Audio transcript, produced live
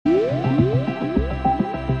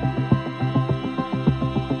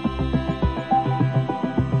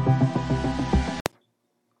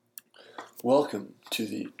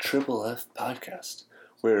podcast,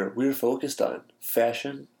 where we're focused on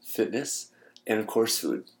fashion, fitness, and of course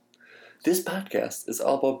food. This podcast is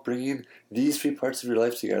all about bringing these three parts of your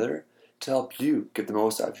life together to help you get the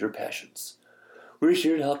most out of your passions. We're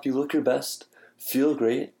here to help you look your best, feel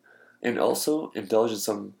great, and also indulge in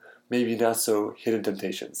some maybe not so hidden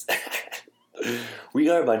temptations. We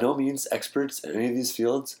are by no means experts in any of these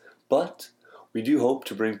fields, but we do hope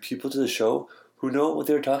to bring people to the show who know what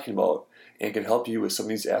they're talking about and can help you with some of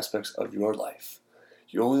these aspects of your life.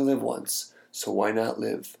 You only live once, so why not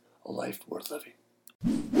live a life worth living?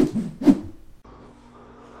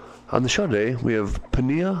 On the show today, we have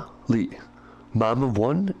Nhia Lee, mom of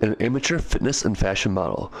one and an amateur fitness and fashion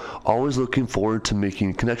model, always looking forward to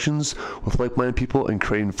making connections with like-minded people and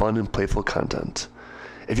creating fun and playful content.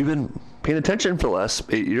 If you've been paying attention for the last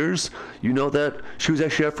 8 years, you know that she was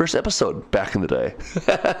actually our first episode back in the day.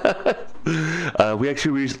 We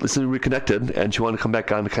actually recently reconnected, and she wanted to come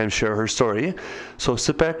back on to kind of share her story. So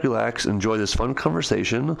sit back, relax, enjoy this fun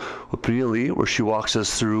conversation with Nhia Lee, where she walks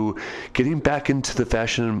us through getting back into the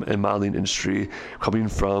fashion and modeling industry, coming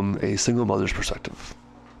from a single mother's perspective.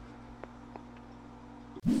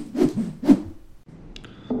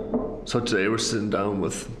 So today we're sitting down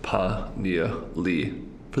with Nhia Lee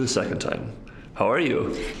for the second time. How are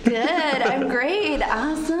you? Good. I'm great.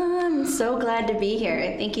 Awesome. So glad to be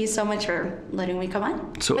here. Thank you so much for letting me come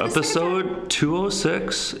on. So episode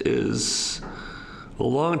 206 is a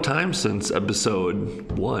long time since episode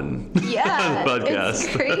 1. Yeah. On the podcast.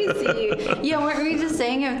 It's crazy. Yeah, weren't we just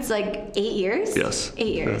saying it's like 8 years? Yes.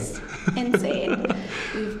 8 years. Insane.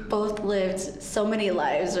 We've both lived so many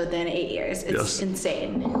lives within 8 years. It's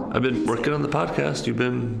insane. I've been working on the podcast. You've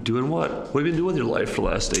been doing what? What have you been doing with your life for the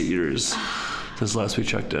last 8 years? Since last we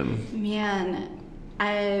checked in. Man,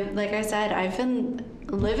 like I said, I've been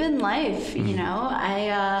living life, you know.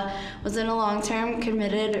 I was in a long-term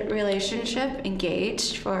committed relationship,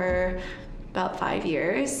 engaged for about 5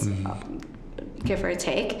 years, give or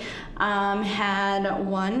take. Had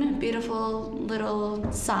one beautiful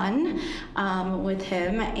little son with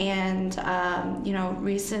him, and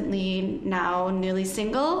recently now newly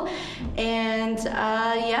single, and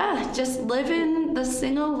just living the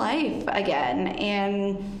single life again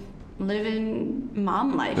and living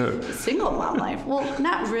mom life, single mom life. Well,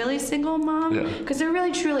 not really single mom, because there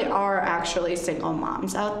really truly are actually single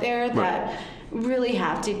moms out there that really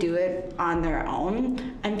have to do it on their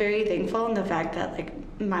own. I'm very thankful in the fact that like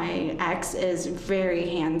my ex is very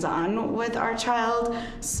hands-on with our child,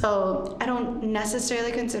 so I don't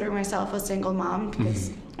necessarily consider myself a single mom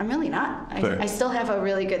because I'm really not. I still have a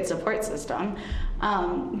really good support system,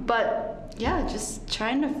 but yeah, just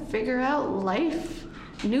trying to figure out life.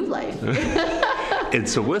 New life. And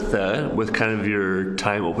so with that, with kind of your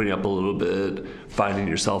time opening up a little bit, finding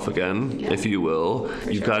yourself again, if you will,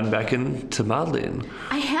 you've gotten back into modeling.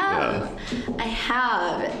 I have. I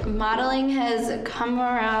have. Modeling has come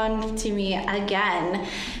around to me again,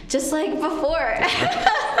 just like before.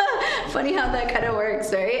 Funny how that kind of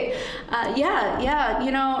works, right?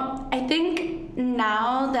 You know, I think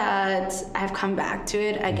now that I've come back to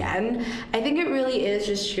it again, I think it really is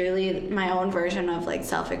just truly my own version of like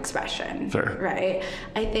self-expression. Fair. Right?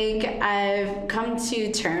 I think I've come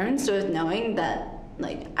to terms with knowing that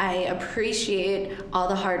like I appreciate all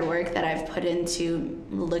the hard work that I've put into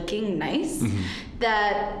looking nice,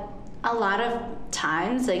 that a lot of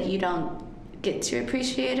times like you don't get to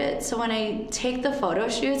appreciate it. So when I take the photo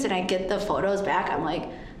shoots and I get the photos back, I'm like,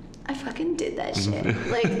 I fucking did that shit.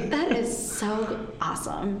 Like, that is so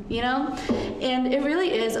awesome, you know? And it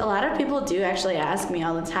really is. A lot of people do actually ask me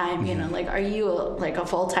all the time, you know, like, are you a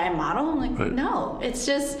full-time model? I'm like, no, it's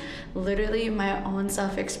just literally my own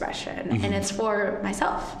self-expression. And it's for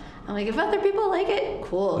myself. I'm like, if other people like it,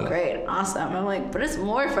 cool, great, awesome. I'm like, but it's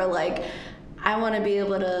more for like, I want to be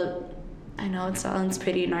able to, I know it sounds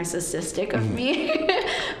pretty narcissistic of me,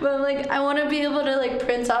 but like I want to be able to like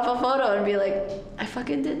print off a photo and be like, I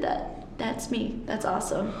fucking did that. That's me. That's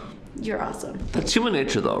awesome. You're awesome. That's human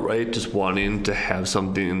nature though, right? Just wanting to have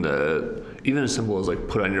something that even as simple as like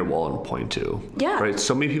put on your wall and point to. Yeah. Right?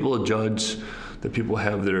 So many people judge that people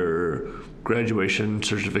have their graduation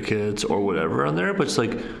certificates or whatever on there, but it's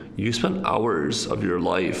like you spent hours of your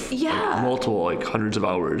life, like multiple, like hundreds of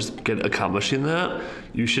hours accomplishing that.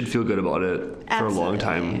 You should feel good about it for a long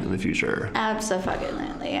time in the future.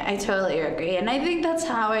 Absolutely. I totally agree. And I think that's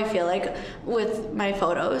how I feel like with my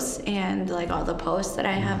photos and like all the posts that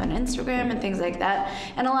I have on Instagram and things like that.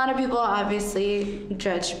 And a lot of people obviously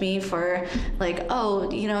judge me for like,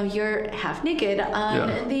 oh, you know, you're half naked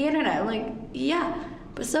on the internet. I'm like, yeah.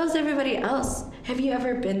 But so is everybody else. have you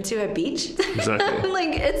ever been to a beach? Exactly.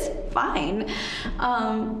 Like, it's fine.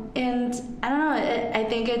 And I don't know, I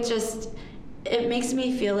think it makes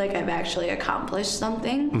me feel like I've actually accomplished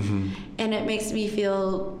something. And it makes me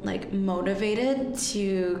feel like motivated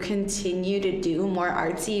to continue to do more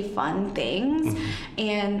artsy, fun things.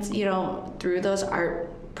 And, you know, through those art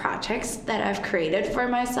projects that I've created for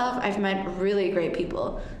myself, I've met really great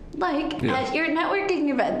people. Like at your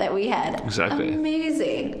networking event that we had. Exactly.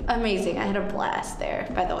 Amazing. I had a blast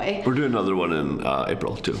there, by the way. We're doing another one in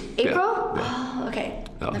April, too. April? Yeah. Oh, okay.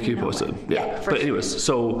 I'll keep you posted. Yeah, but anyways,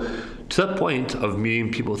 so to that point of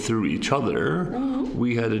meeting people through each other,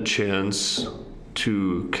 we had a chance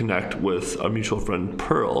to connect with a mutual friend,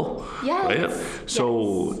 Pearl. Yes. Right?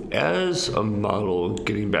 So as a model,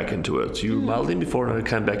 getting back into it, so you were modeling before and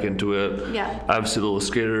kind of back into it. Yeah. Obviously a little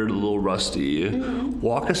scared, a little rusty.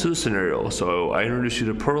 Walk us through the scenario. So I introduced you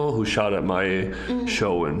to Pearl, who shot at my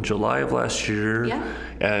show in July of last year. Yeah.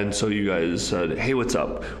 And so you guys said, hey, what's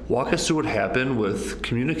up? Walk us through what happened with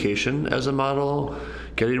communication as a model,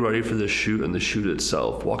 getting ready for the shoot and the shoot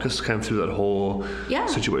itself. Walk us kind of through that whole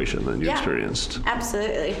situation that you experienced.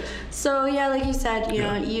 Absolutely. So yeah, like you said, you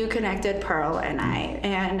know, you connected Pearl and I,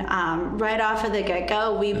 and right off of the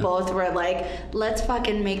get-go, we both were like, let's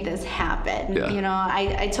fucking make this happen. You know,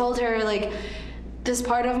 I told her, like, this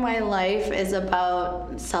part of my life is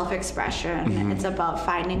about self-expression. It's about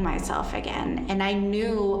finding myself again. And I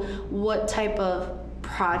knew what type of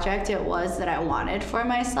project it was that I wanted for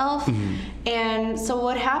myself. And so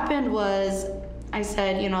what happened was I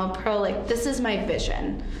said, you know, Pearl, like, this is my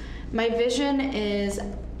vision. My vision is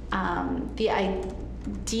the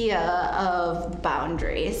idea of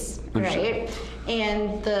boundaries, right?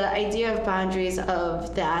 And the idea of boundaries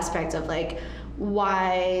of the aspect of, like,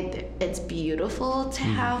 why it's beautiful to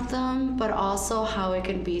have them, but also how it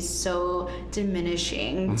can be so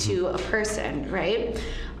diminishing to a person, right?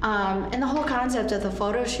 And the whole concept of the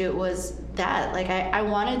photo shoot was that, like, I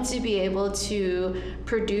wanted to be able to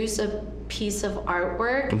produce a piece of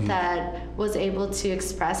artwork that was able to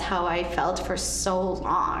express how I felt for so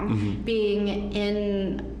long. Being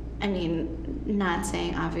in, I mean, not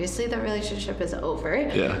saying obviously the relationship is over,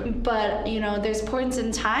 but, you know, there's points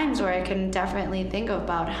in times where I can definitely think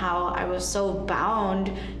about how I was so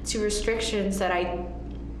bound to restrictions that I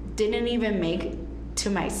didn't even make to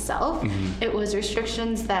myself. It was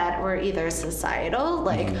restrictions that were either societal,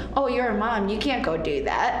 like, oh, you're a mom, you can't go do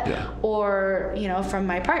that, or, you know, from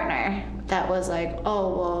my partner that was like,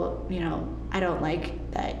 oh, well, you know, I don't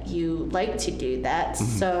like that you like to do that,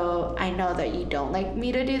 so I know that you don't like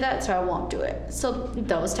me to do that, so I won't do it. So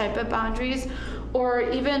those type of boundaries, or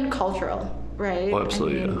even cultural, right? Oh,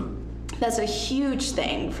 absolutely. I mean, that's a huge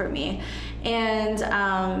thing for me. And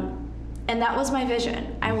that was my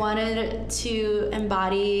vision. I wanted to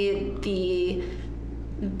embody the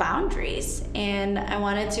boundaries, and I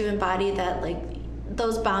wanted to embody that, like,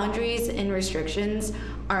 those boundaries and restrictions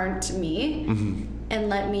aren't me, and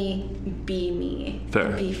let me be me.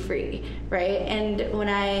 And be free, right? And when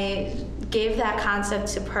I gave that concept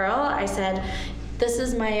to Pearl, I said, this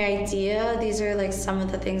is my idea. These are, like, some of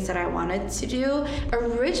the things that I wanted to do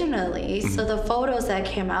originally. So the photos that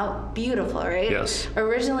came out, beautiful, right? Yes.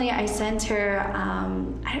 Originally, I sent her,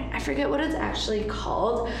 I forget what it's actually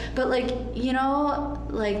called, but, like, you know,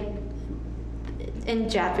 like, in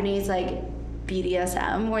Japanese, like,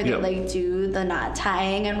 BDSM, where they like do the knot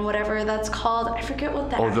tying and whatever that's called. I forget what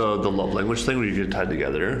that. Oh, the love language thing where you get tied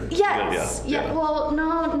together. Yes. Yeah. Well,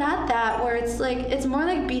 no, not that. Where it's like, it's more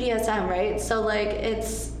like BDSM, right? So, like,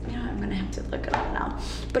 it's, you know, I'm gonna have to look it up now.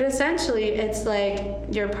 But essentially, it's like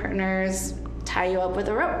your partners tie you up with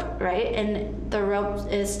a rope, right? And the rope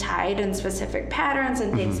is tied in specific patterns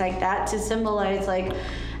and things like that to symbolize, like,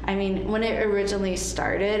 I mean, when it originally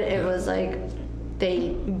started, it was like they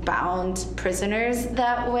bound prisoners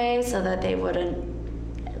that way so that they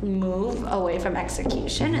wouldn't move away from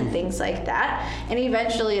execution and things like that. And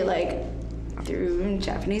eventually, like, through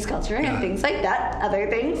Japanese culture and things like that, other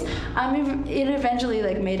things, it eventually,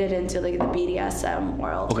 like, made it into, like, the BDSM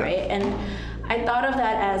world, right? And I thought of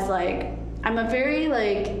that as, like, I'm a very,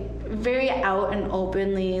 like, very out and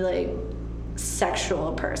openly, like,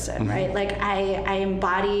 sexual person, right? Like, I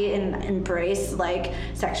embody and embrace, like,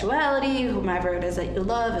 sexuality. Whomever it is that you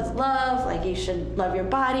love is love. Like, you should love your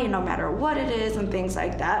body no matter what it is and things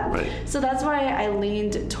like that. Right. So that's why I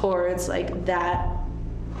leaned towards, like, that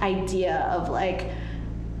idea of, like,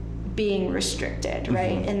 being restricted,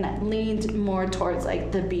 right? And leaned more towards,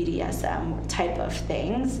 like, the BDSM type of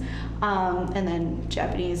things. And then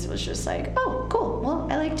Japanese was just like, oh, cool. Well,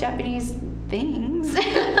 I like Japanese things.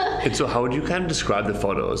 And so how would you kind of describe the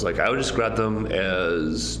photos? Like, I would describe them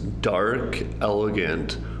as dark,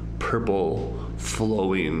 elegant, purple,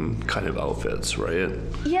 flowing kind of outfits, right?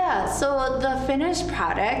 Yeah, so the finished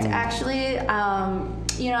product actually,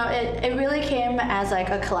 it really came as like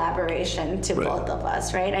a collaboration to both of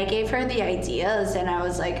us, right? I gave her the ideas and I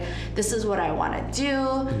was like, this is what I want to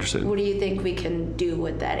do. Interesting. What do you think we can do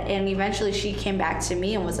with that? And eventually she came back to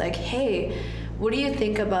me and was like, hey, what do you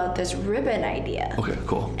think about this ribbon idea? Okay,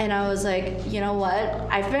 cool. And I was like, you know what?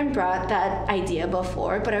 I've been brought that idea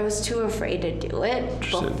before, but I was too afraid to do it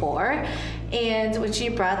before. And when she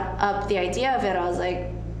brought up the idea of it, I was like,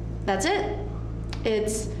 that's it.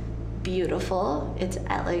 It's beautiful. It's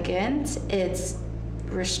elegant. It's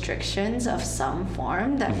restrictions of some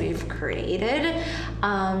form that we've created.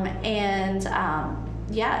 And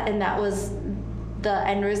that was the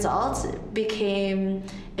end result.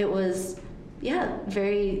 It was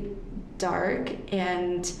very dark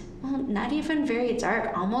and, well, not even very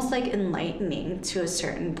dark, almost like enlightening to a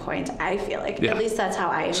certain point, I feel like. At least that's how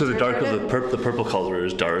I interpret it. So the dark of the purple color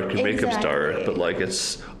is dark, your makeup's dark, but like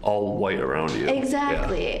it's all white around you.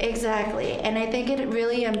 Exactly. And I think it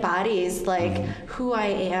really embodies like who I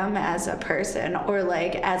am as a person or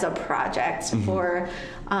like as a project for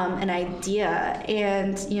an idea.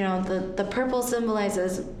 And, the purple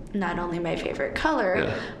symbolizes not only my favorite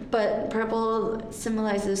color, but purple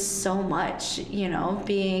symbolizes so much,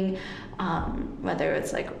 being, whether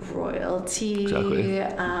it's like royalty,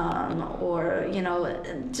 or,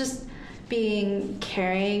 just being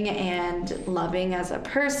caring and loving as a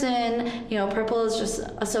person. Purple is just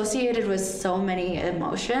associated with so many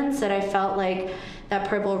emotions that I felt like that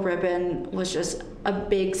purple ribbon was just a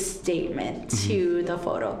big statement to the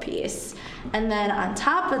photo piece. And then on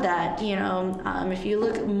top of that, if you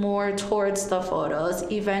look more towards the photos,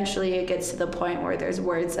 eventually it gets to the point where there's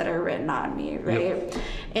words that are written on me, right? Yep.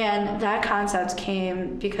 And that concept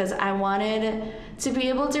came because I wanted to be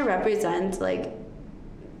able to represent, like,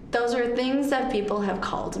 those are things that people have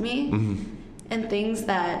called me and things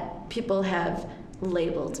that people have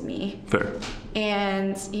labeled me. Fair.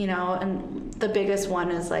 And, and the biggest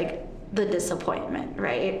one is like the disappointment,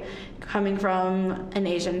 right? Coming from an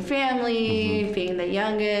Asian family, being the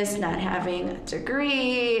youngest, not having a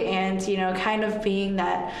degree, and, kind of being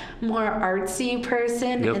that more artsy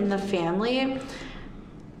person in the family.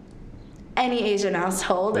 Any Asian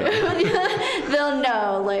household, they'll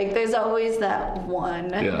know, like, there's always that one,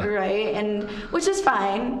 right? And which is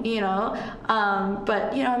fine,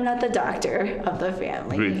 but, I'm not the doctor of the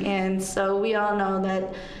family. Agreed. And so we all know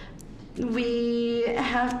that we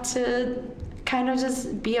have to kind of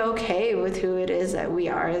just be okay with who it is that we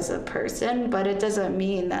are as a person, but it doesn't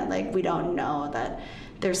mean that, like, we don't know that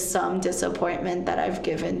there's some disappointment that I've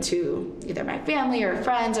given to either my family or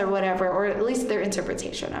friends or whatever, or at least their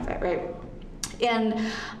interpretation of it, right? And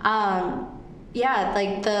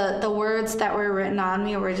like the words that were written on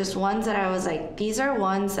me were just ones that I was like, these are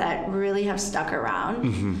ones that really have stuck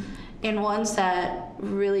around and ones that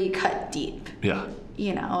really cut deep. Yeah.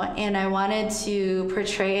 And I wanted to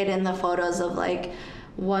portray it in the photos of, like,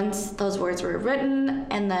 once those words were written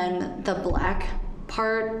and then the black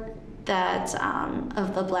part that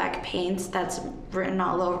of the black paint that's written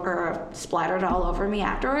all over or splattered all over me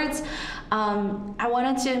afterwards. I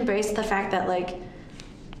wanted to embrace the fact that, like,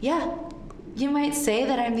 you might say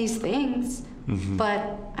that I'm these things,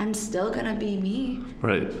 but I'm still gonna be me.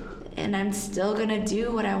 Right. And I'm still gonna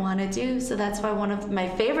do what I want to do. So that's why one of my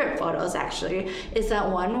favorite photos actually is that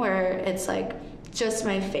one where it's like just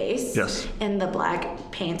my face and the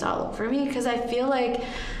black paint all over me, because I feel like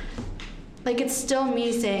it's still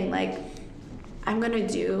me saying, like, I'm gonna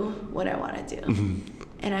do what I want to do,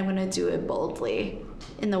 and I'm gonna do it boldly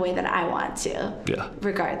in the way that I want to,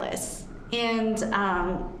 regardless. And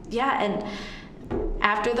and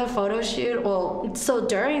after the photo shoot, so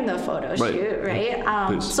during the photo shoot,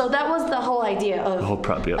 right? So that was the whole idea of the whole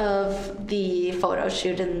prep, of the photo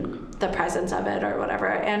shoot and the presence of it or whatever.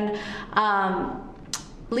 And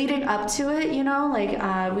leading up to it,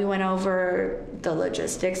 we went over the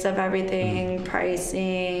logistics of everything,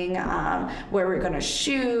 pricing, where we're gonna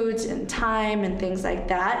shoot and time and things like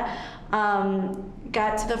that.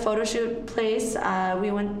 Got to the photo shoot place.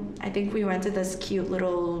 I think we rented this cute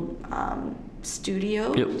little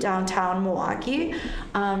studio downtown Milwaukee,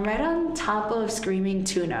 right on top of Screaming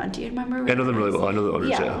Tuna. Do you remember? I know them really well. I know the owners.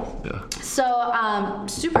 Yeah. So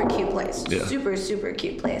super cute place. Yeah. Super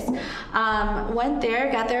cute place.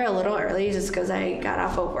 Got there a little early just because I got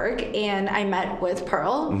off of work, and I met with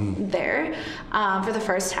Pearl there for the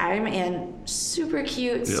first time, and super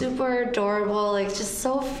cute, super adorable, like just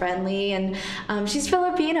so friendly, and she's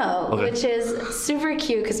Filipino, which is super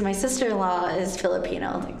cute because my sister-in-law is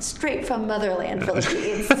Filipino, like straight from motherland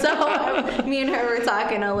Philippines. So me and her were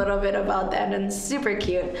talking a little bit about that, and super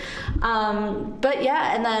cute. But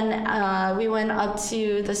yeah, and then we went up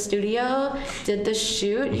to the studio, did the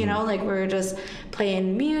shoot, you know, like we were just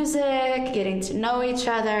playing music, getting to know each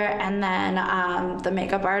other, and then the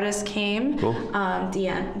makeup artist came. Cool.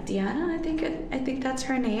 Deanna, I think that's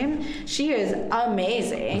her name. She is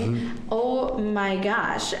amazing. Oh my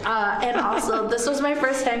gosh. And also, this was my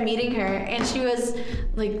first time meeting her, and she was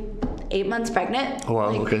like 8 months pregnant. Oh, wow,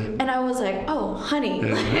 okay. And I was like, oh, honey,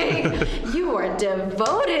 like, you are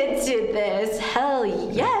devoted to this. Hell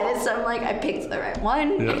yes. I'm like, I picked the right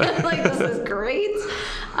one. Like, this is great.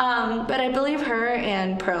 But I believe her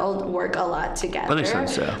and Pearl work a lot together. That makes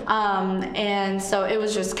sense, yeah. And so it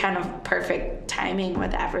was just kind of perfect timing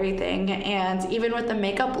with everything. And even with the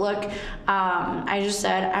makeup look, I just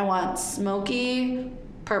said, I want smoky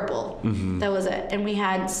purple. That was it. And we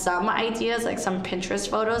had some ideas, like some Pinterest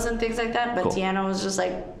photos and things like that, but Deanna was just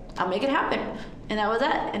like, I'll make it happen. And that was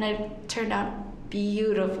it. And it turned out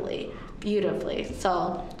beautifully.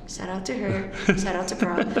 So shout out to her, shout out to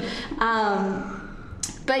Pearl.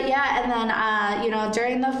 But yeah, and then,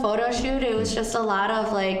 during the photo shoot, it was just a lot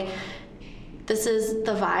of like, this is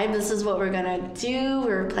the vibe. This is what we're gonna do. We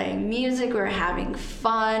were playing music. We were having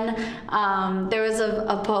fun. There was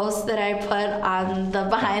a post that I put on the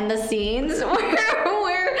behind the scenes where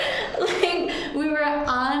we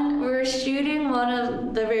were shooting one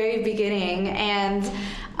of the very beginning, and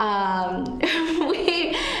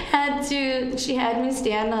she had me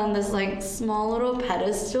stand on this like small little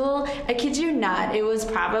pedestal. I kid you not, it was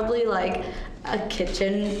probably like a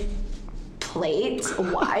kitchen plate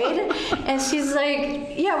wide, and she's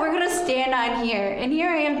like, yeah, we're gonna stand on here. And here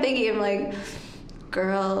I am thinking, I'm like,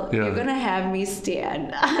 girl, you're gonna have me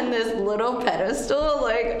stand on this little pedestal?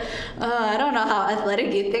 Like, I don't know how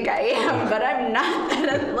athletic you think I am, but I'm not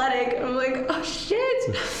that athletic. I'm like, oh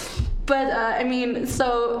shit. But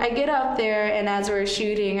so I get up there, and as we're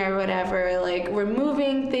shooting or whatever, like we're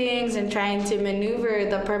moving things and trying to maneuver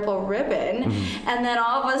the purple ribbon, and then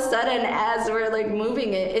all of a sudden, as we're like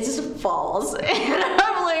moving it, it just falls, and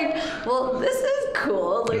I'm like, well, this is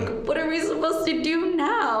cool. Like, what are we supposed to do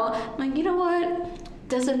now? I'm like, you know what?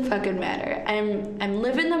 Doesn't fucking matter. I'm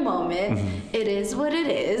living the moment. It is what it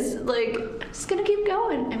is. Like, I'm just gonna keep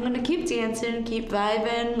going. I'm gonna keep dancing, keep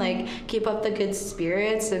vibing, like keep up the good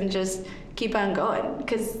spirits, and just keep on going.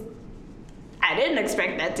 Because I didn't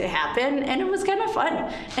expect that to happen, and it was kind of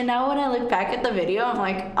fun. And now when I look back at the video, I'm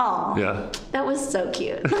like, oh, that was so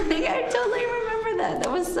cute. Like, I totally remember that.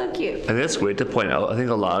 That was so cute. And that's great to point out. I think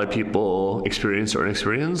a lot of people experience or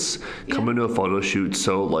inexperience come into a photo shoot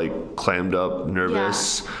so like clammed up,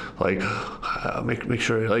 nervous, like make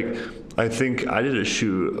sure, like, I think I did a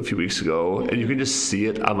shoot a few weeks ago, and you can just see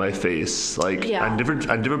it on my face, like on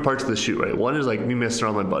different parts of the shoot, right? One is like me messing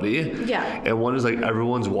around with my buddy, and one is like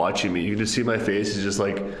everyone's watching me. You can just see my face is just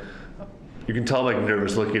like, you can tell I'm like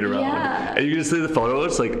nervous looking around, and you can just see the photo.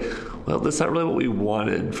 It's like, well, that's not really what we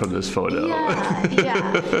wanted from this photo.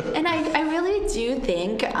 And I really do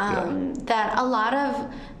think that a lot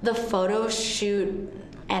of the photo shoot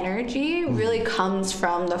energy really comes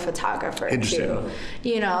from the photographer too.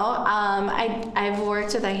 You know, I've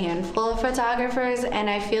worked with a handful of photographers, and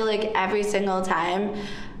I feel like every single time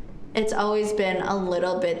it's always been a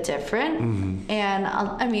little bit different. And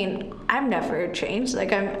I've never changed.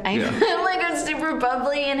 Like I'm like, I'm super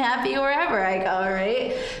bubbly and happy wherever I go,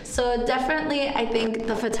 right? So definitely, I think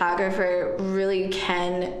the photographer really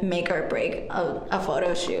can make or break a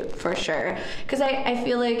photo shoot, for sure. Because I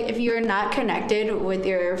feel like if you're not connected with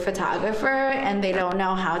your photographer and they don't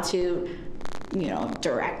know how to,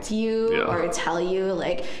 direct you or tell you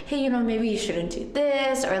like, hey, maybe you shouldn't do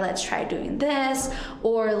this, or let's try doing this,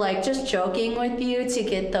 or like just joking with you to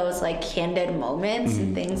get those like candid moments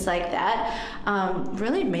and things like that,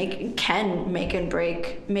 really can make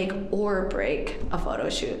or break a photo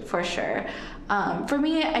shoot, for sure. For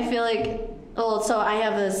me, I feel like, so I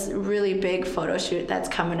have this really big photo shoot that's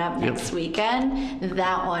coming up next weekend.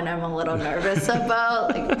 That one I'm a little nervous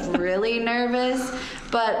about, like really nervous.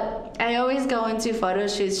 But I always go into photo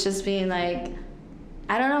shoots just being like,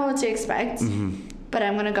 I don't know what to expect, but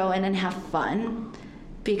I'm going to go in and have fun,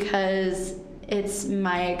 because it's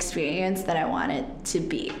my experience that I want it to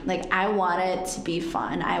be. Like, I want it to be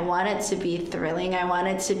fun. I want it to be thrilling. I want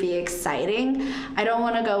it to be exciting. I don't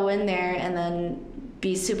want to go in there and then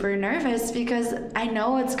be super nervous because I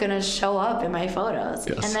know it's going to show up in my photos.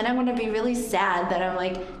 Yes. And then I'm going to be really sad that I'm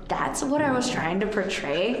like, that's what I was trying to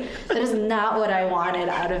portray. That is not what I wanted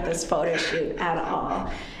out of this photo shoot at all.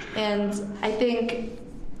 And I think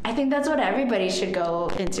that's what everybody should go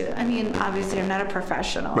into. I mean, obviously, I'm not a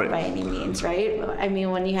professional by any means, right? I mean,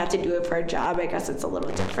 when you have to do it for a job, I guess it's a little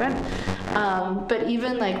different. But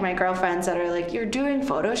even like my girlfriends that are like, you're doing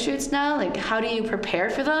photo shoots now? Like, how do you prepare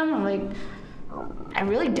for them? I'm like, I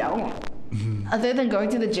really don't. Other than going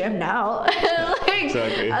to the gym now. Like,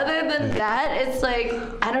 exactly. Other than that, it's like,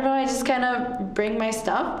 I don't know, I just kind of bring my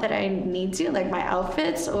stuff that I need to, like my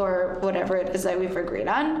outfits or whatever it is that we've agreed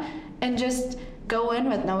on, and just go in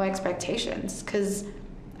with no expectations, because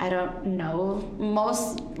I don't know,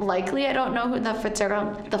 most likely I don't know who the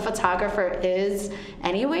photographer is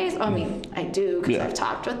anyways. I mean, I do because I've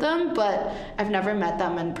talked with them, but I've never met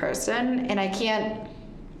them in person, and I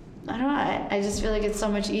don't know, I just feel like it's so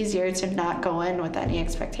much easier to not go in with any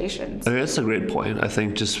expectations. I mean, that's a great point. I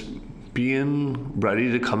think just being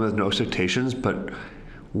ready to come with no expectations, but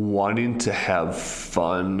wanting to have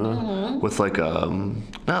fun with like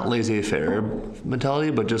not laissez-faire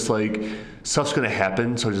mentality, but just like stuff's gonna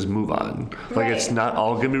happen, so just move on. Like it's not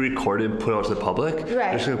all gonna be recorded, put out to the public. You're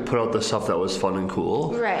just gonna put out the stuff that was fun and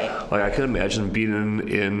cool. Like I can imagine being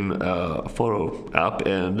in a photo app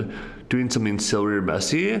and doing something silly or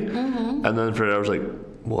messy, and then for hours like,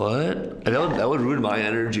 what? And that would ruin my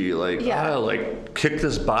energy. Like, like kick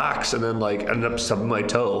this box and then like end up stubbing my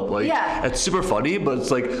toe. Like, it's super funny, but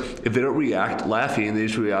it's like if they don't react laughing, they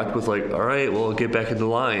just react with like, all right, well, get back into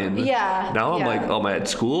line. Now I'm like, oh, am I at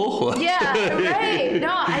school? No,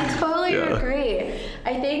 I totally agree.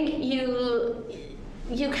 I think you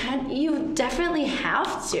definitely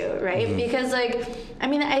have to, right? Because like, I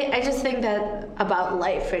mean, I just think that about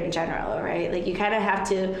life in general, right? Like you kind of have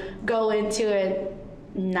to go into it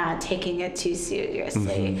not taking it too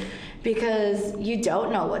seriously, because you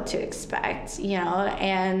don't know what to expect, you know,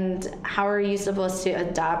 and how are you supposed to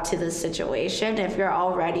adapt to the situation if you're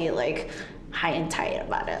already like high and tight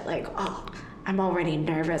about it? Like, oh, I'm already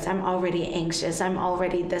nervous, I'm already anxious, I'm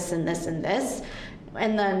already this and this and this.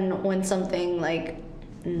 And then when something like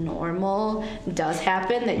normal does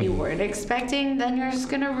happen that you weren't expecting, then you're just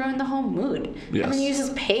gonna ruin the whole mood. I mean, you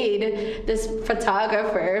just paid this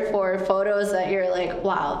photographer for photos that you're like,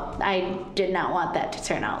 wow, I did not want that to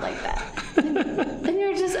turn out like that. Then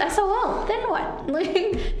you're just SOL. Then what? Like,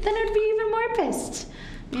 then I'd be even more pissed.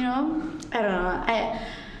 You know? I don't know.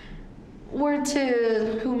 Word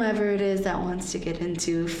to whomever it is that wants to get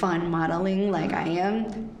into fun modeling like I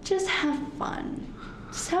am, just have fun.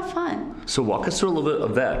 Just have fun. So walk us through a little bit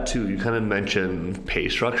of that too. You kind of mentioned pay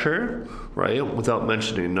structure, right? Without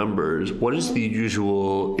mentioning numbers, what is the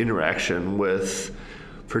usual interaction with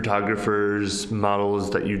photographers,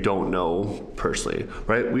 models that you don't know personally,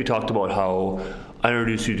 right? We talked about how I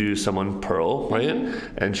introduced you to someone, Pearl, right?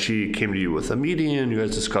 And she came to you with a meeting, you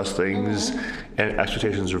guys discussed things, and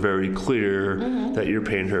expectations are very clear that you're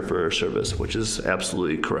paying her for her service, which is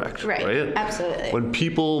absolutely correct, right? Absolutely. When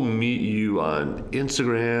people meet you on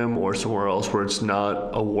Instagram or somewhere else where it's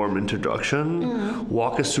not a warm introduction,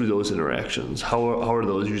 walk us through those interactions. How are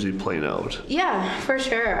those usually playing out? Yeah, for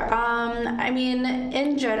sure. I mean,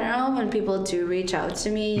 in general, when people do reach out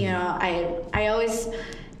to me, you know, I always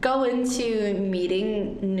go into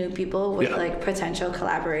meeting new people with like potential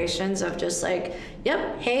collaborations of just like,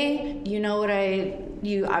 yep, hey, you know what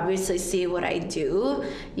you obviously see what I do,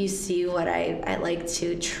 you see what I like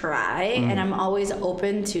to try, and I'm always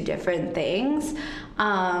open to different things.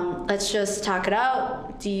 Let's just talk it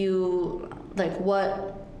out. Do you, like,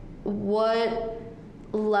 what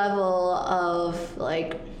level of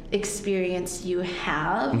like experience you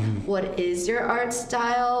have, what is your art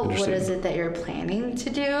style, what is it that you're planning to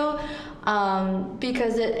do,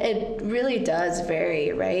 because it really does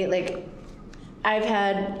vary, right? Like I've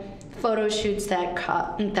had photo shoots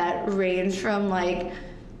that range from like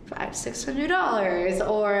 $500-$600,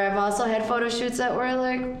 or I've also had photo shoots that were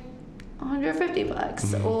like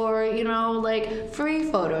 $150, or you know, like free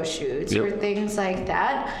photo shoots or things like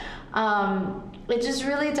that. It just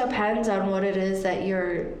really depends on what it is that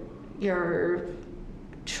you're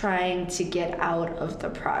trying to get out of the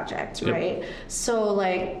project, right? So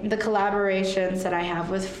like the collaborations that I have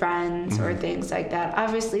with friends or things like that,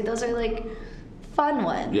 obviously those are like fun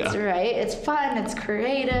ones, right? It's fun, it's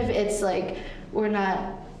creative, it's like we're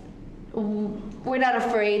not we're not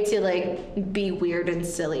afraid to like be weird and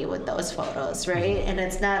silly with those photos, right? And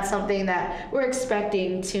it's not something that we're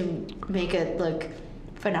expecting to make it look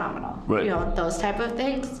phenomenal, right. You know, those type of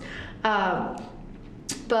things.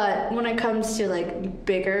 But when it comes to like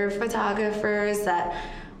bigger photographers that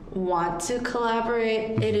want to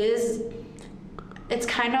collaborate, it's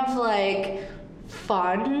kind of like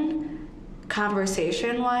fun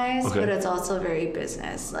conversation wise, but it's also very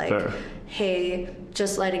business. Like, Fair. Hey,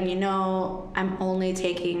 just letting you know, I'm only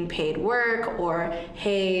taking paid work, or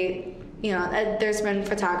hey, you know, there's been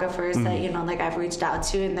photographers that, you know, like I've reached out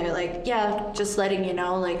to and they're like, yeah, just letting you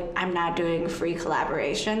know, like I'm not doing free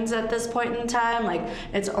collaborations at this point in time. Like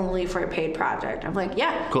it's only for a paid project. I'm like,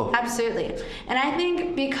 yeah, cool. Absolutely. And I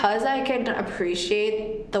think because I can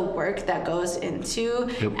appreciate the work that goes into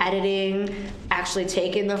editing, actually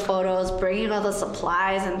taking the photos, bringing all the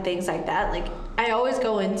supplies and things like that, like I always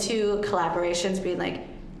go into collaborations being like,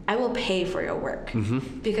 I will pay for your work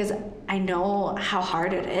because I know how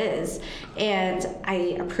hard it is and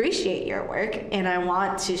I appreciate your work and I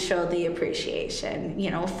want to show the appreciation,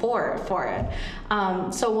 you know, for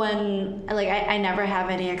it. So when, like, I never have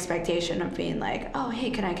any expectation of being like, oh, hey,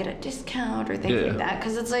 can I get a discount or things like that?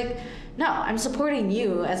 Because it's like, no, I'm supporting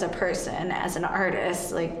you as a person, as an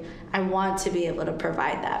artist. Like, I want to be able to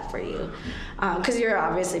provide that for you because you're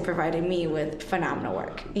obviously providing me with phenomenal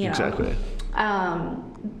work, you know? Exactly.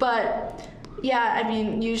 But yeah, I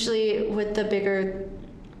mean, usually with the bigger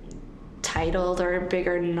titled or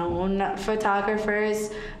bigger known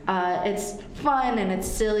photographers, it's fun and it's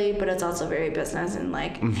silly, but it's also very business and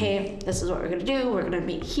like, hey, this is what we're gonna do. We're gonna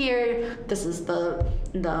meet here. This is the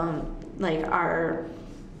like our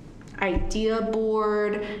idea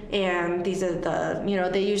board, and these are the, you know,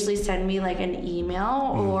 they usually send me like an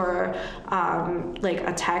email or like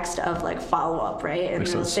a text of like follow-up, right? And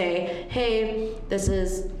they'll say, hey, this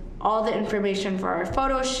is all the information for our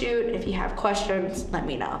photo shoot. If you have questions, let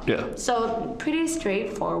me know. Yeah. So pretty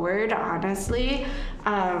straightforward, honestly.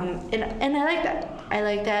 And I like that. I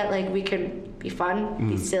like that, like we can be fun,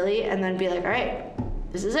 be silly, and then be like, all right,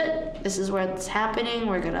 this is it. This is what's happening.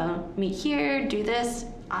 We're gonna meet here, do this.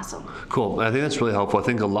 Awesome. Cool. I think that's really helpful. I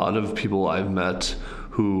think a lot of people I've met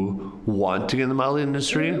who want to get in the modeling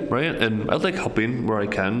industry, right? And I like helping where I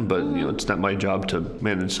can, but you know, it's not my job to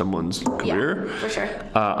manage someone's career. Yeah, for sure.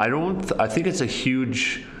 I think it's a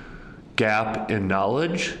huge gap in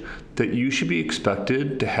knowledge that you should be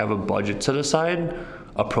expected to have a budget set aside,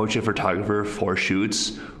 approach a photographer for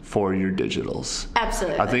shoots for your digitals.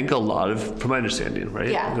 Absolutely. I think a lot of, from my understanding, right?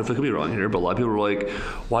 Yeah. If I could be wrong here, but a lot of people were like,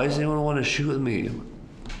 why does anyone want to shoot with me?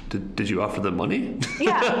 Did you offer them money?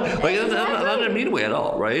 Yeah. Like, not in a mean way at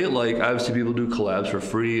all, right? Like, obviously people do collabs for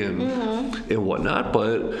free and whatnot,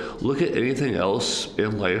 but look at anything else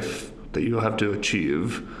in life that you have to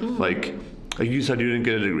achieve. Like you said, you didn't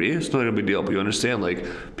get a degree. It's not a big deal, but you understand, like,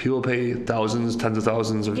 people pay thousands, tens of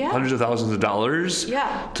thousands, or hundreds of thousands of dollars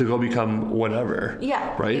to go become whatever.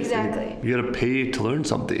 Yeah, right? Exactly. And you got to pay to learn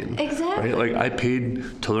something. Exactly. Right? Like, I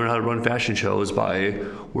paid to learn how to run fashion shows by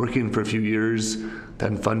working for a few years,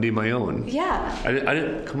 then funding my own. Yeah. I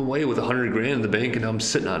didn't come away with $100,000 in the bank and now I'm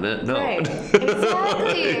sitting on it. No. Right.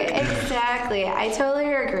 Exactly. Exactly. I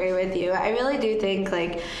totally agree with you. I really do think,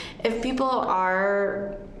 like, if people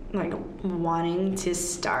are like wanting to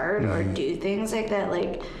start or do things like that,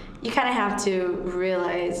 like, you kind of have to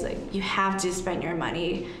realize, like, you have to spend your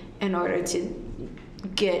money in order to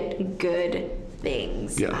get good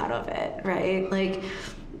things out of it, right? Like,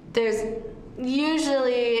 there's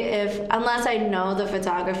usually, unless I know the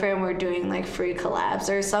photographer and we're doing like free collabs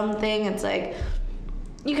or something, it's like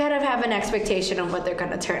you kind of have an expectation of what they're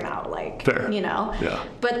going to turn out like. Fair. You know? Yeah.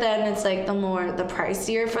 But then it's like the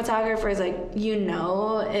pricier photographers, like, you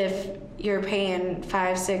know, if you're paying $500,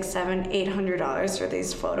 $600, $700, $800 for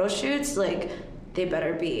these photo shoots, like, they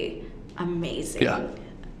better be amazing. Yeah.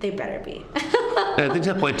 They better be. And I think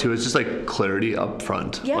that point too is just like clarity up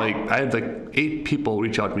front. Yeah. Like, I had like 8 people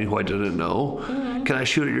reach out to me who I didn't know. Can I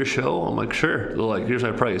shoot at your show? I'm like, sure. They're like, here's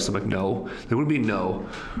my price. I'm like, no. There would be no.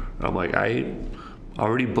 I'm like, I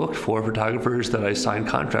already booked 4 photographers that I signed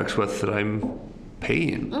contracts with that I'm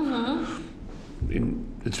paying. I mean,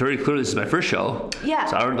 it's very clear this is my first show. Yeah.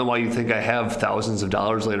 So I don't know why you think I have thousands of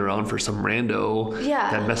dollars laying around for some rando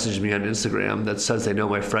that messaged me on Instagram that says they know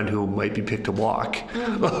my friend who might be picked to walk. You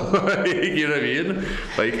know what I mean?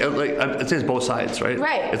 Like I'm saying it's both sides, right?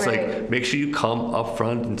 Right. It's like, make sure you come up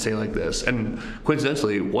front and say like this. And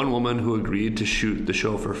coincidentally, one woman who agreed to shoot the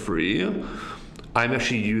show for free, I'm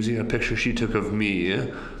actually using a picture she took of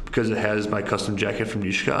me because it has my custom jacket from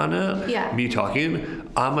Nishka on it. Yeah. Me talking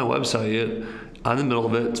on my website on the middle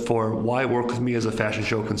of it for why work with me as a fashion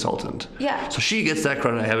show consultant. Yeah. So she gets that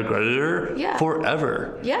credit. I haven't credited her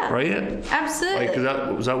forever. Yeah. Right? Absolutely.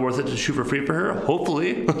 Like, was that worth it to shoot for free for her?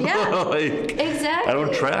 Hopefully. Yeah. Like, exactly. I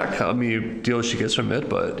don't track how many deals she gets from it,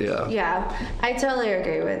 but yeah. Yeah. I totally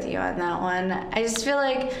agree with you on that one. I just feel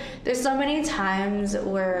like there's so many times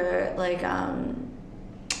where, like,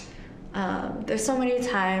 there's so many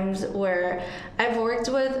times where I've worked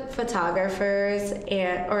with photographers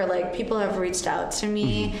or like people have reached out to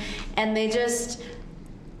me and they just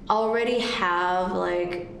already have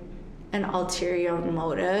like an ulterior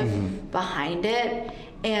motive behind it.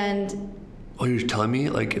 And oh, you're telling me,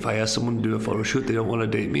 like, if I ask someone to do a photo shoot, they don't want to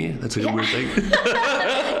date me? That's like a weird thing.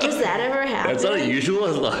 Does that ever happen? That's not unusual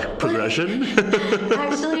as like progression.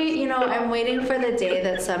 Actually, I'm waiting for the day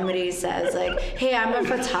that somebody says, like, hey, I'm a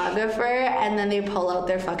photographer, and then they pull out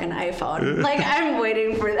their fucking iPhone. Like, I'm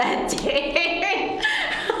waiting for that day.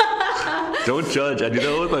 Don't judge. I do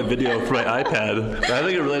that with my video for my iPad. I have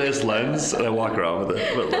like a really nice lens, and I walk around with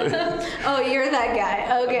it. But, like, oh, you're that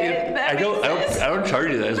guy. Okay. I don't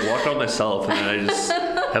charge you that. I just walk around myself, and then I just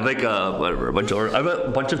have like I have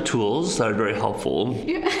a bunch of tools that are very helpful,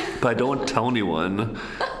 but I don't tell anyone.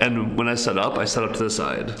 And when I set up to the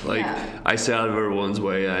side. Like I stay out of everyone's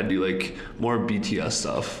way. And I do like more BTS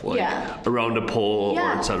stuff, like around a pole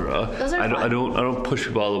or etc. Those are fun. I don't push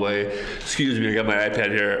people out of the way. Excuse me, I got my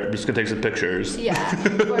iPad here. I'm just gonna take some pictures. Yeah,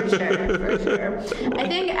 for sure. I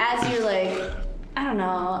think as you like, I don't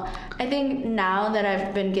know. I think now that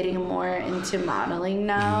I've been getting more into modeling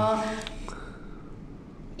now,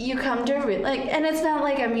 you come to and it's not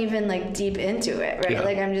like I'm even like deep into it, right?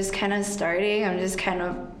 Like I'm just kind of starting. I'm just kind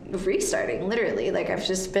of restarting, literally. Like I've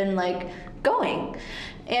just been like going,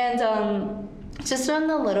 and just on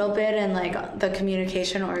the little bit and like the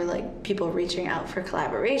communication or like people reaching out for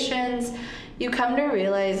collaborations, you come to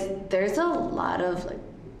realize there's a lot of like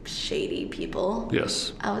shady people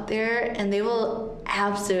out there, and they will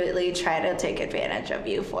absolutely try to take advantage of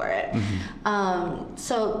you for it.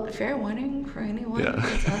 So fair warning for anyone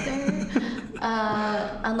that's out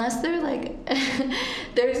there, unless they're like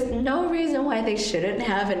there's no reason why they shouldn't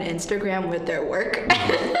have an Instagram with their work.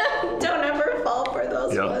 Don't ever fall for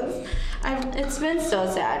those ones. It's been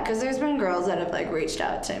so sad because there's been girls that have like reached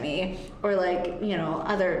out to me or like,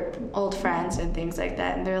 other old friends and things like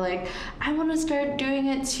that, and they're like, I want to start doing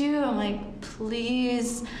it too. I'm like,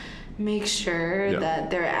 please make sure that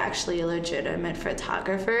they're actually legitimate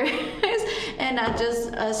photographers and not just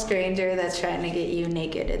a stranger that's trying to get you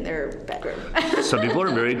naked in their bedroom. Some people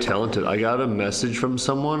are very talented. I got a message from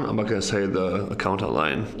someone, I'm not going to say the account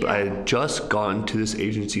online, but I had just gone to this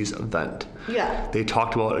agency's event. They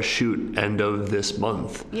talked about a shoot end of this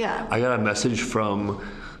month. I got a message from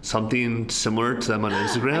something similar to them on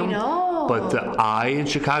Instagram. I know. But the I in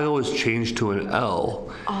Chicago was changed to an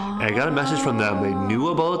L. And I got a message from them. They knew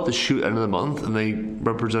about the shoot end of the month, and they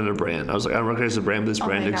represented a brand. I was like, I don't recognize the brand, but this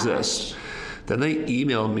brand exists. Then they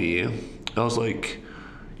emailed me. I was like,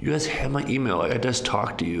 you guys have my email. Like, I just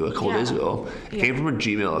talked to you a couple days ago. It came from a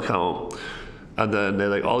Gmail account. And then they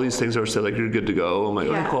like all these things are said like you're good to go. I'm like,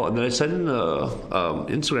 oh, cool. And then I sent in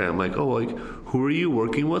Instagram like, oh, like who are you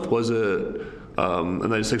working with? Was it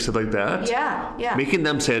and I just like said like that. Making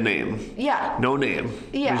them say a name. No name.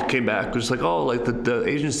 Just came back. Just like, oh, like the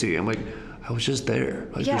agency. I'm like, I was just there.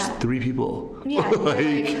 Like there's 3 people. Like,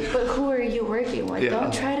 but who are you working with?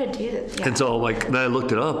 Don't try to do this. And so like then I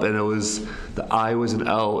looked it up, and it was the I was an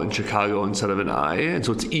L in Chicago instead of an I, and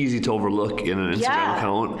so it's easy to overlook in an Instagram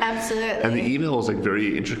account. Absolutely. And the email was like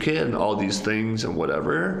very intricate and all these things and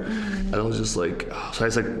whatever. And I was just like, so I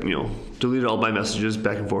just like deleted all my messages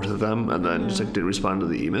back and forth with them, and then just like didn't respond to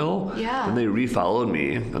the email. And they refollowed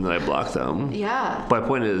me, and then I blocked them. But my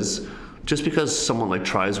point is, just because someone like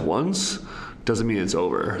tries once doesn't mean it's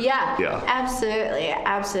over. Absolutely.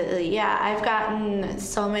 I've gotten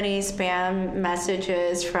so many spam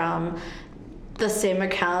messages from the same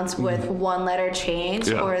accounts with one letter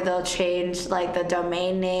change, or they'll change like the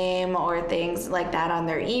domain name or things like that on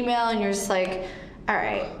their email, and you're just like, all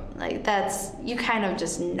right, like that's, you kind of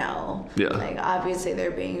just know. Like obviously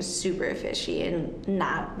they're being super fishy and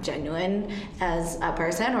not genuine as a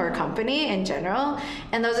person or a company in general,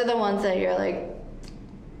 and those are the ones that you're like,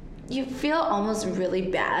 you feel almost really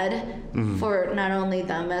bad for not only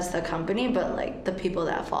them as the company, but like the people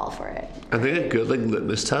that fall for it. I think a good like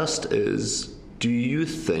litmus test is, do you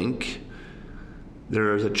think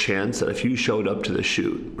there's a chance that if you showed up to the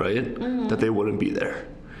shoot, right, that they wouldn't be there?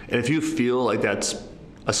 And if you feel like that's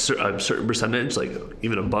a certain percentage, like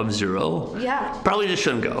even above 0, probably just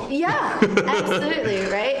shouldn't go. Absolutely,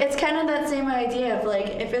 right? It's kind of that same idea of like,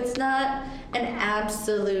 if it's not an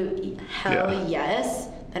absolute hell yes,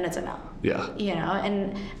 then it's a no. Yeah. You know,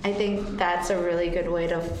 and I think that's a really good way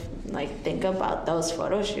to like think about those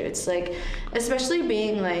photo shoots. Like, especially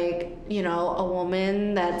being like, you know, a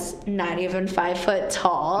woman that's not even 5 foot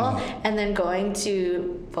tall and then going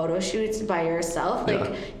to photo shoots by yourself.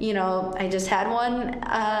 Like, you know, I just had one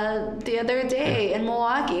the other day in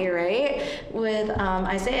Milwaukee, right, with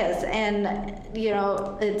Isaiah's. And, you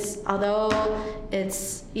know, although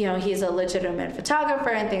it's, you know, he's a legitimate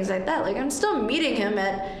photographer and things like that, like I'm still meeting him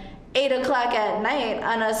at 8 o'clock at night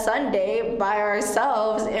on a Sunday by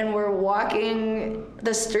ourselves, and we're walking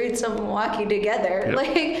the streets of Milwaukee together. Yep.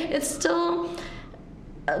 Like, it's still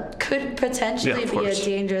could potentially be a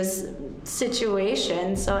dangerous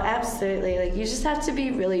situation. So absolutely, like, you just have to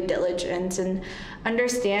be really diligent and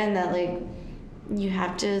understand that, like, you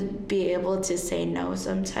have to be able to say no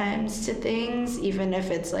sometimes to things, even if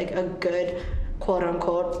it's like a good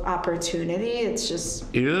quote-unquote opportunity. It's just,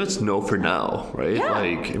 even if it's no for now, right? Yeah,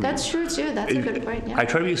 like, I mean, that's true too. That's a good point. Yeah. I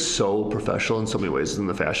try to be so professional in so many ways in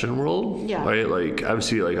the fashion world. Yeah. Right? Like,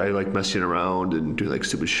 obviously, like, I like messing around and doing like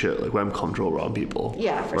stupid shit, like when I'm comfortable around people.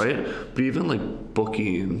 Yeah, for right? sure. But even like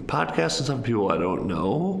booking podcasts and some people I don't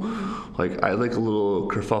know, like I like a little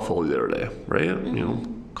kerfuffle the other day, right? You know,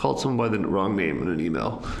 called someone by the wrong name in an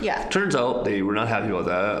email. Yeah. Turns out they were not happy about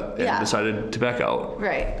that and decided to back out.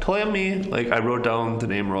 Right. Totally on me. Like, I wrote down the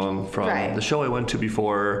name wrong from the show I went to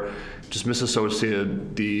before, just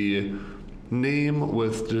misassociated the name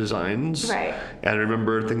with the designs. Right. And I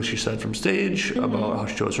remember things she said from stage about how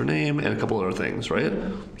she chose her name and a couple other things, right?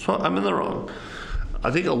 So I'm in the wrong. I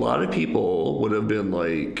think a lot of people would have been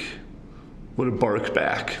like, would have barked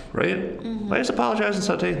back, right? I just apologize and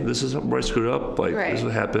said, hey, this is where I screwed up. Like, this is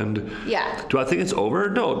what happened. Yeah. Do I think it's over?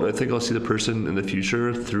 No. I think I'll see the person in the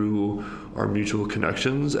future through our mutual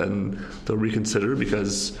connections, and they'll reconsider,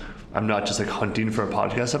 because I'm not just like hunting for a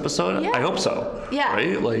podcast episode. Yeah. I hope so. Yeah.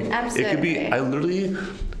 Right? Like, absolutely. it could be, I literally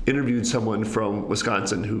interviewed someone from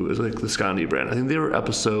Wisconsin who is like the Scotty brand. I think they were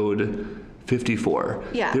episode 54.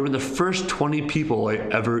 Yeah. They were the first 20 people I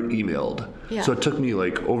ever emailed. Yeah. So it took me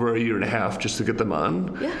like over a year and a half just to get them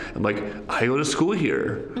on. Yeah. I'm like, I go to school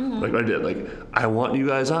here. Like I did. Like, I want you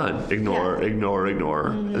guys on. Ignore.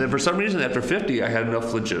 And then for some reason after 50, I had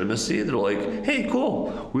enough legitimacy that were like, hey,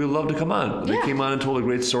 cool. We would love to come on. They came on and told a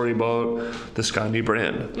great story about the Scotty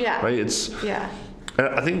brand. Yeah. Right?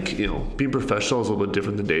 I think, you know, being professional is a little bit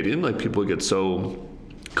different than dating. Like, people get so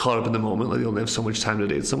caught up in the moment, like they only have so much time to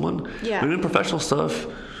date someone. Yeah. Doing professional stuff,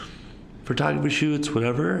 photography shoots,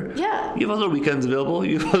 whatever. Yeah. You have other weekends available.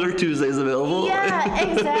 You have other Tuesdays available. Yeah,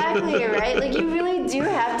 exactly, right? Like, you really do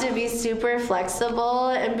have to be super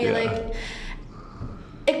flexible and be like,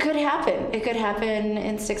 it could happen. It could happen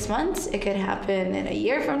in 6 months. It could happen in a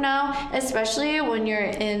year from now, especially when you're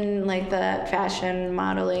in like the fashion,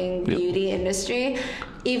 modeling, beauty industry.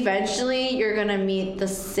 Eventually, you're going to meet the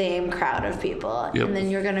same crowd of people. Yep. And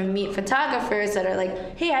then you're going to meet photographers that are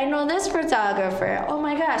like, hey, I know this photographer. Oh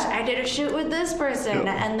my gosh, I did a shoot with this person. Yep.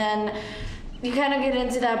 And then you kind of get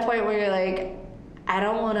into that point where you're like, I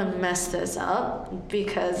don't want to mess this up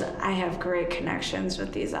because I have great connections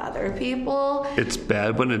with these other people. It's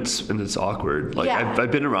bad when it's awkward. Like,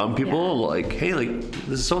 I've been around people like, hey, like,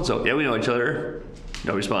 this is so-and-so. Yeah, we know each other.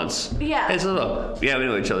 No response. Yeah. Hey, so yeah, we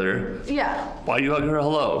know each other. Yeah. Why do you hug her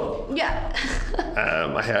hello? Yeah.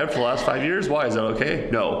 I have for the last 5 years. Why? Is that okay?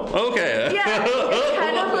 No. Okay. Yeah. It's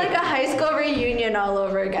kind of like a high school reunion all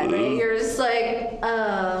over again, right? You're just like,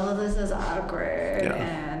 oh, well, this is awkward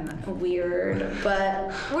and weird,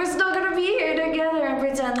 but we're still going to be here together and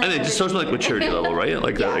pretend like. And it just shows like maturity level, right?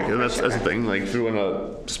 Like, yeah, and that's the thing. Like, if you want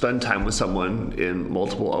to spend time with someone in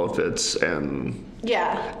multiple outfits and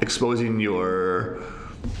exposing your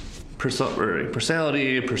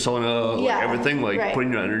personality, persona, like everything, like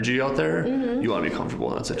putting your energy out there, you want to be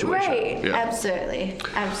comfortable in that situation. Right. Yeah.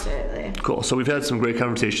 Absolutely. Cool. So we've had some great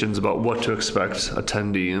conversations about what to expect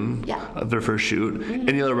attending their first shoot.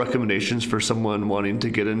 Any other recommendations for someone wanting to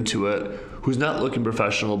get into it who's not looking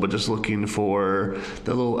professional but just looking for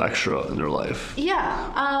that little extra in their life?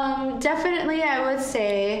 Yeah. Definitely, I would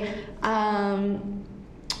say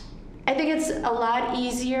I think it's a lot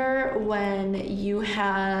easier when you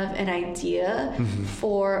have an idea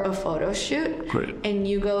for a photo shoot and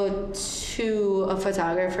you go to a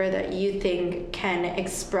photographer that you think can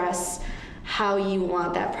express how you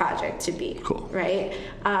want that project to be. Cool. Right?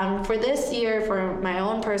 For this year, for my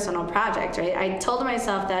own personal project, right, I told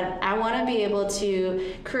myself that I want to be able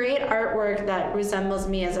to create artwork that resembles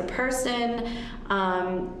me as a person,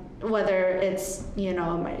 whether it's, you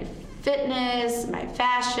know, my fitness, my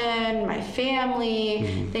fashion, my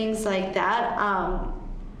family, things like that.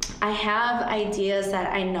 I have ideas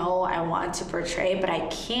that I know I want to portray, but I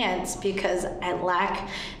can't because I lack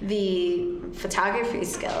the photography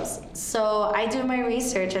skills. So I do my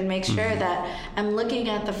research and make sure that I'm looking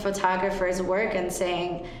at the photographer's work and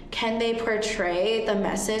saying, can they portray the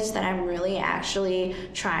message that I'm really actually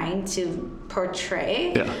trying to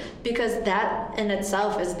portray? Yeah. Because that in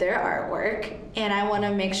itself is their artwork, and I want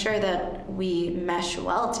to make sure that we mesh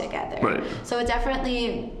well together. Right. So it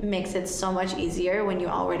definitely makes it so much easier when you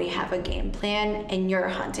already have a game plan and you're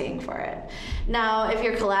hunting for it. Now, if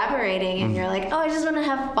you're collaborating and you're like, oh, I just want to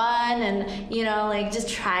have fun and, you know, like just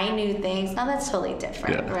try new things, now that's totally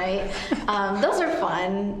different, right? Those are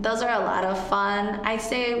fun. Those are a lot of fun. I'd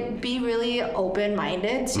say be really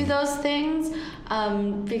open-minded to those things.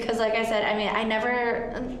 Because like I said, I mean, I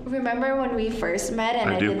never remember when we first met and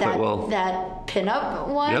I did that pinup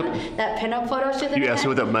one, that pinup photo shoot. You asked me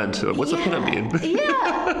what that meant. What's a pinup mean?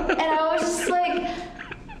 Yeah. And I was just like,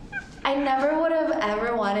 I never would have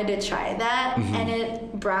ever wanted to try that, and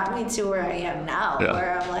it brought me to where I am now,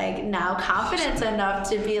 where I'm like now confident enough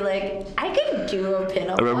to be like, I can do a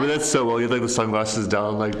pinup. I remember that so well. You had like the sunglasses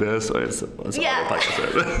down like this.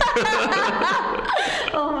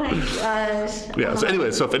 Oh my gosh. Yeah. So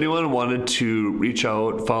anyway, so if anyone wanted to reach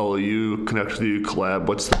out, follow you, connect with you, collab,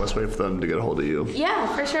 what's the best way for them to get a hold of you? Yeah,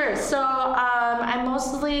 for sure. So I'm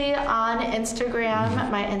mostly on Instagram.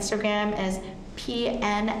 My Instagram is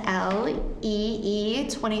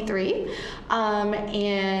PNLEE23,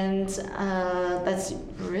 and that's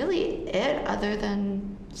really it, other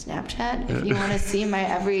than Snapchat, if you want to see my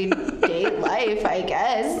everyday life, I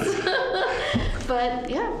guess. But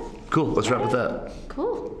yeah. Cool. Let's wrap with that.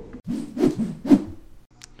 Cool.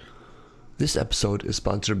 This episode is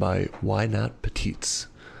sponsored by Why Not Petites.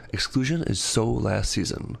 Exclusion is so last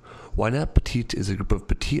season. Why Not Petite is a group of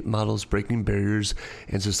petite models breaking barriers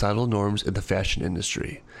and societal norms in the fashion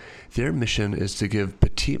industry. Their mission is to give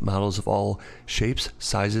petite models of all shapes,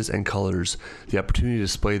 sizes, and colors the opportunity to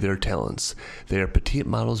display their talents. They are petite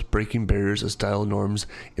models breaking barriers of style norms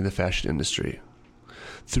in the fashion industry.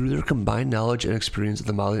 Through their combined knowledge and experience of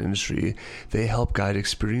the modeling industry, they help guide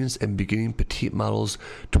experienced and beginning petite models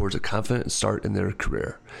towards a confident start in their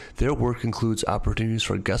career. Their work includes opportunities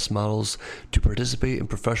for guest models to participate in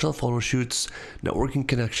professional photo shoots, networking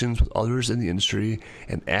connections with others in the industry,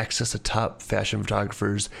 and access to top fashion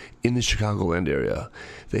photographers in the Chicagoland area.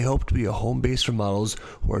 They hope to be a home base for models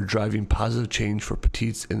who are driving positive change for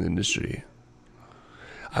petites in the industry.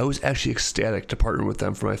 I was actually ecstatic to partner with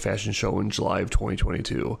them for my fashion show in July of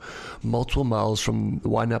 2022. Multiple models from the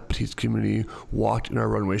Why Not Petites community walked in our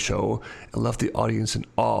runway show and left the audience in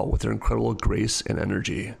awe with their incredible grace and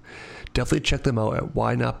energy. Definitely check them out at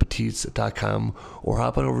whynotpetites.com or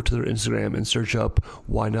hop on over to their Instagram and search up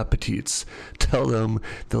Why Not Petites. Tell them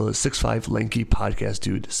the 6'5" lanky podcast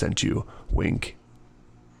dude sent you. Wink.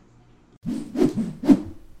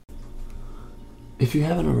 If you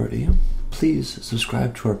haven't already, please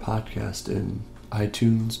subscribe to our podcast in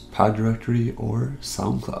iTunes, Pod Directory, or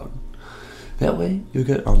SoundCloud. That way, you'll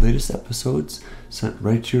get our latest episodes sent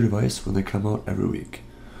right to your device when they come out every week.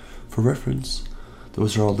 For reference,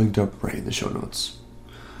 those are all linked up right in the show notes.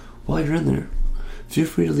 While you're in there, feel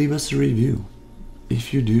free to leave us a review.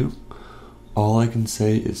 If you do, all I can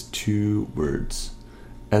say is 2 words: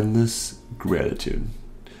 endless gratitude.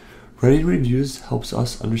 Writing reviews helps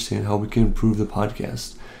us understand how we can improve the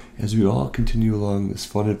podcast as we all continue along this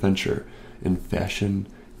fun adventure in fashion,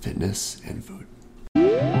 fitness, and food.